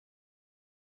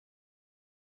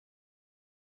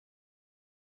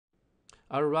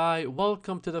Alright,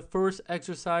 welcome to the first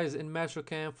exercise in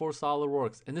Mastercam for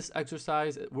Solidworks. In this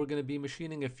exercise, we're going to be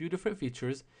machining a few different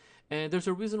features, and there's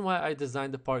a reason why I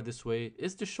designed the part this way,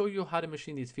 is to show you how to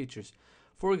machine these features.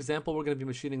 For example, we're going to be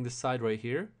machining this side right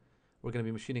here. We're going to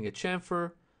be machining a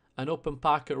chamfer, an open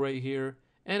pocket right here,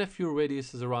 and a few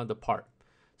radiuses around the part.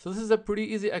 So this is a pretty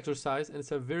easy exercise, and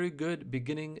it's a very good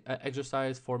beginning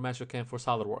exercise for Mastercam for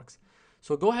Solidworks.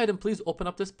 So go ahead and please open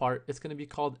up this part. It's going to be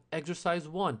called Exercise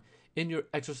 1 in your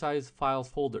Exercise Files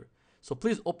folder. So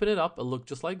please open it up. It'll look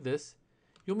just like this.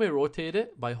 You may rotate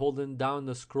it by holding down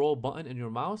the scroll button in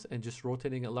your mouse and just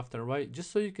rotating it left and right,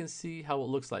 just so you can see how it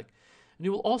looks like. And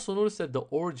you will also notice that the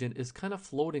origin is kind of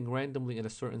floating randomly in a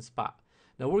certain spot.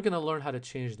 Now we're going to learn how to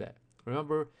change that.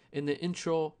 Remember, in the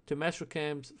intro to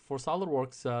Mastercam for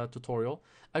SolidWorks tutorial,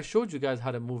 I showed you guys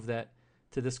how to move that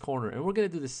to this corner, and we're going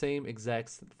to do the same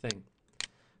exact thing.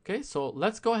 Okay, so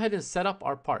let's go ahead and set up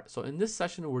our part. So in this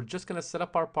session, we're just going to set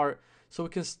up our part so we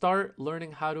can start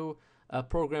learning how to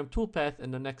program toolpath in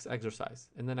the next exercise,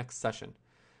 in the next session.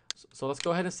 So let's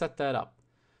go ahead and set that up.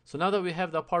 So now that we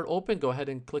have the part open, go ahead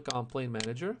and click on Plane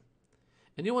Manager.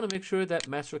 And you want to make sure that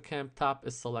Mastercam top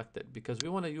is selected because we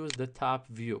want to use the top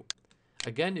view.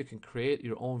 Again, you can create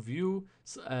your own view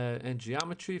and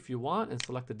geometry if you want and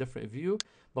select a different view.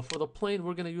 But for the plane,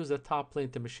 we're going to use the top plane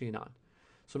to machine on.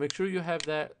 So make sure you have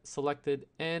that selected,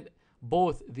 and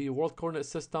both the world coordinate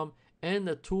system and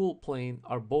the tool plane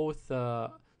are both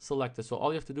selected. So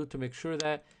all you have to do to make sure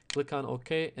that, click on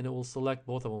OK, and it will select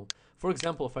both of them. For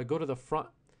example, if I go to the front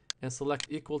and select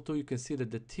equal to, you can see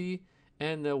that the T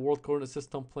and the world coordinate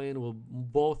system plane will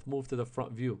both move to the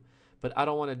front view. But I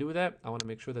don't want to do that. I want to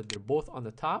make sure that they're both on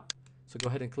the top. So go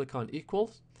ahead and click on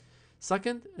equals.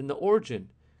 Second, in the origin,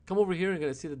 come over here and you're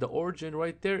going to see that the origin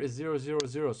right there is 0, 0,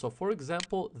 0. So for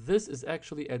example, this is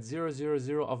actually at 0, 0,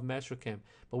 0 of Mastercam.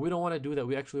 But we don't want to do that.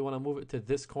 We actually want to move it to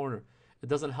this corner. It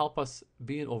doesn't help us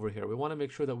being over here. We want to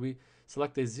make sure that we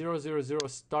select a 0, 0, 0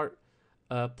 start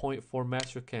point for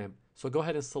Mastercam. So go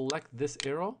ahead and select this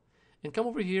arrow and come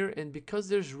over here. And because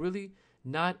there's really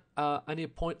not any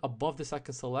point above this I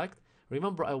can select,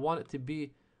 remember I want it to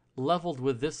be leveled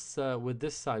with this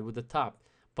side, with the top.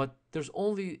 But there's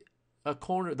only a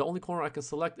corner. The only corner I can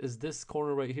select is this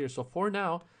corner right here. So for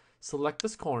now, select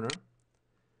this corner,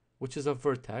 which is a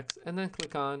vertex, and then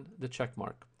click on the check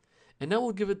mark. And now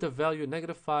we'll give it the value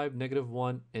 -5,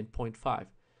 -1, and 0.5.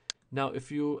 Now,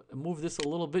 if you move this a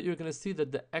little bit, you're going to see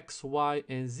that the X, Y,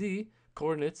 and Z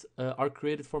coordinates are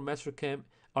created for Mastercam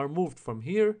are moved from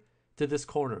here to this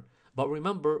corner. But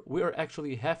remember, we are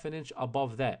actually ½ an inch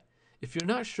above that. If you're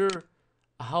not sure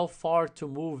how far to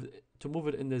move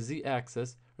it in the Z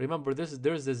axis, remember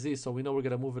there's the Z, so we know we're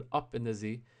going to move it up in the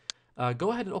Z.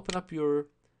 Go ahead and open up your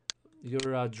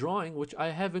drawing, which I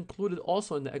have included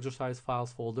also in the exercise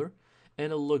files folder, and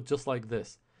it'll look just like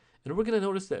this. And we're going to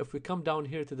notice that if we come down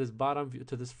here to this bottom view,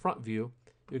 to this front view,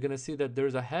 you're going to see that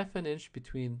there's a ½ an inch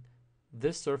between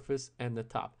this surface and the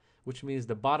top, which means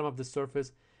the bottom of the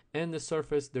surface and the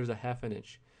surface, there's a ½ an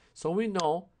inch. So we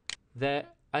know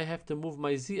that I have to move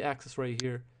my Z axis right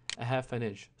here a ½ an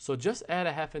inch. So just add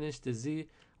a ½ an inch to Z,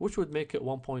 which would make it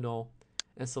 1.0,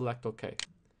 and select OK.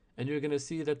 And you're going to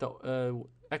see that the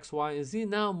X, Y, and Z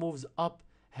now moves up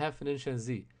 ½ an inch and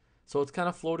Z. So it's kind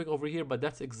of floating over here, but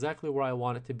that's exactly where I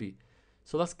want it to be.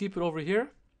 So let's keep it over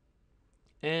here,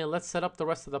 and let's set up the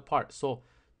rest of the part. So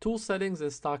tool settings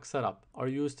and stock setup are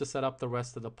used to set up the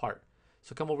rest of the part.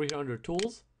 So come over here under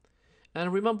tools,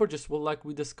 and remember, just like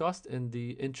we discussed in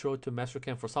the intro to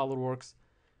Mastercam for SolidWorks,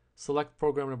 select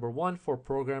program number 1 for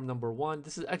program number 1.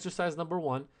 This is exercise number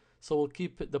 1, so we'll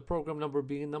keep the program number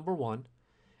being number 1.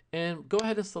 And go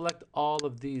ahead and select all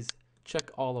of these, check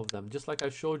all of them, just like I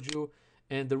showed you.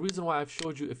 And the reason why I've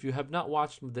showed you, if you have not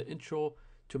watched the intro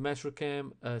to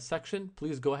Mastercam section,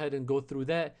 please go ahead and go through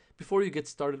that before you get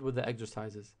started with the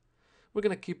exercises. We're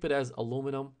going to keep it as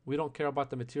aluminum. We don't care about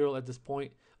the material at this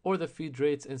point, or the feed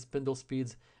rates and spindle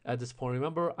speeds at this point.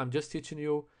 Remember, I'm just teaching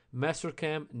you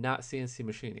Mastercam, not CNC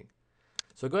machining.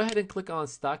 So go ahead and click on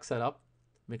stock setup.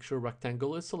 Make sure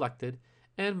rectangle is selected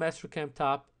and Mastercam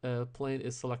top plane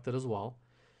is selected as well.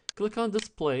 Click on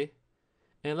display,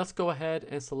 and let's go ahead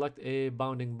and select a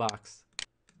bounding box.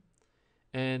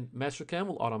 And Mastercam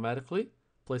will automatically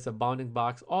place a bounding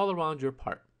box all around your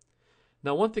part.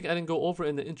 Now, one thing I didn't go over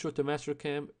in the intro to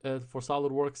Mastercam for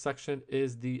SolidWorks section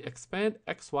is the expand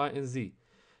X, Y, and Z.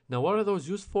 Now, what are those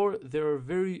used for? They're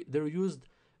used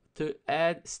to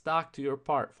add stock to your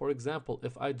part. For example,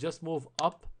 if I just move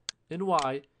up in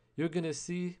Y, you're going to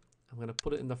see, I'm going to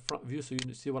put it in the front view so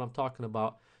you see what I'm talking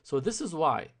about. So this is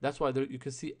Y. That's why you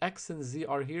can see X and Z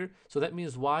are here. So that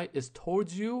means Y is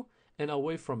towards you and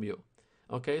away from you.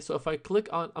 Okay, so if I click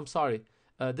on, I'm sorry,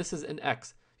 this is an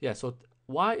X. Yeah, so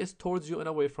Y is towards you and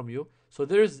away from you. So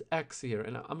there's X here,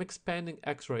 and I'm expanding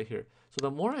X right here. So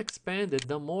the more I expand it,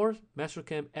 the more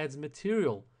Mastercam adds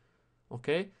material.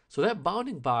 Okay, so that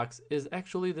bounding box is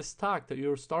actually the stock that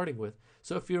you're starting with.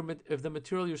 So if the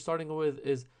material you're starting with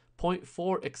is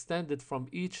 0.4 extended from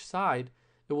each side,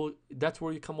 that's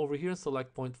where you come over here and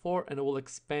select 0.4, and it will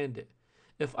expand it.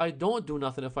 If I don't do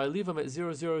nothing, if I leave them at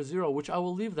 0, 0, 0, which I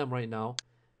will leave them right now,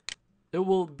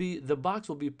 the box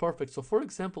will be perfect. So for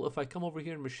example, if I come over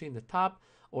here and machine the top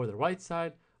or the right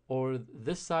side or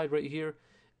this side right here,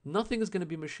 nothing is going to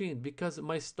be machined because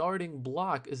my starting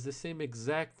block is the same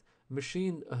exact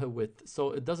machine width.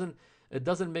 So it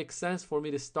doesn't make sense for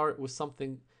me to start with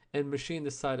something and machine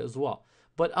this side as well.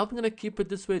 But I'm going to keep it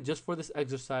this way just for this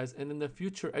exercise, and in the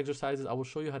future exercises I will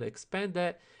show you how to expand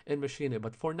that and machine it.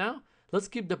 But for now, let's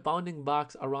keep the bounding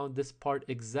box around this part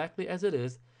exactly as it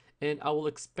is, and I will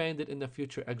expand it in the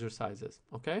future exercises.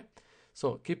 Okay,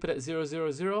 so keep it at 0,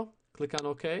 0, 0, click on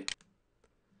OK,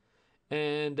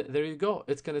 and there you go.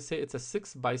 It's going to say it's a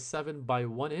 6 by 7 by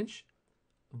 1 inch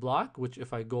block, which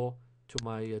if I go to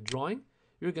my drawing,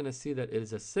 you're going to see that it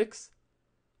is a 6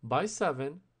 by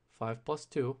 7, 5 plus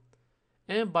 2,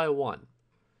 and by 1.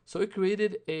 So it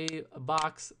created a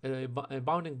box, a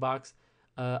bounding box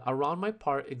around my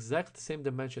part, exact same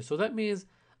dimension. So that means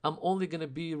I'm only going to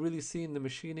be really seeing the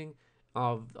machining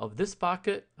of this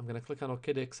pocket. I'm going to click on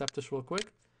OK to accept this real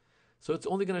quick. So it's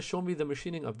only going to show me the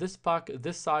machining of this pocket,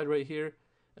 this side right here,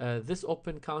 this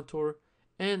open contour,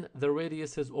 and the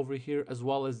radiuses over here, as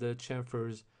well as the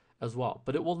chamfers as well.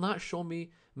 But it will not show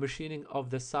me machining of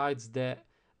the sides that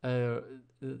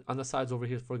on the sides over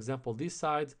here. For example, these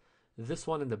sides, this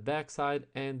one in the back side,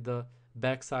 and the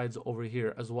back sides over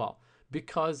here as well,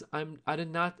 because I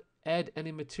did not add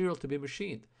any material to be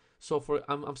machined. So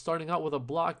I'm starting out with a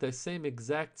block, the same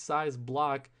exact size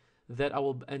block that I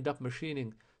will end up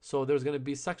machining. So there's going to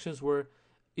be sections where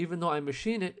even though I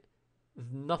machine it,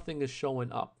 nothing is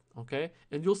showing up. Okay,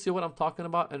 and you'll see what I'm talking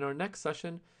about in our next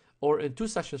session, or in 2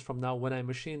 sessions from now, when I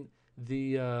machine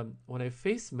when I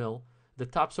face mill the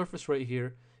top surface right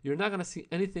here. You're not going to see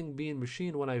anything being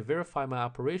machined when I verify my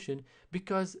operation,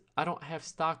 because I don't have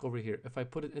stock over here. If I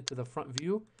put it into the front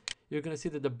view, you're going to see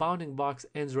that the bounding box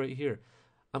ends right here.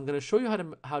 I'm going to show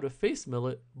you how to face mill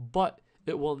it, but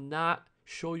it will not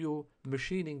show you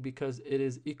machining because it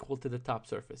is equal to the top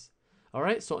surface. All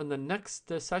right, so in the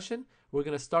next session, we're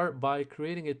going to start by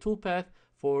creating a toolpath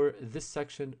for this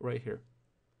section right here.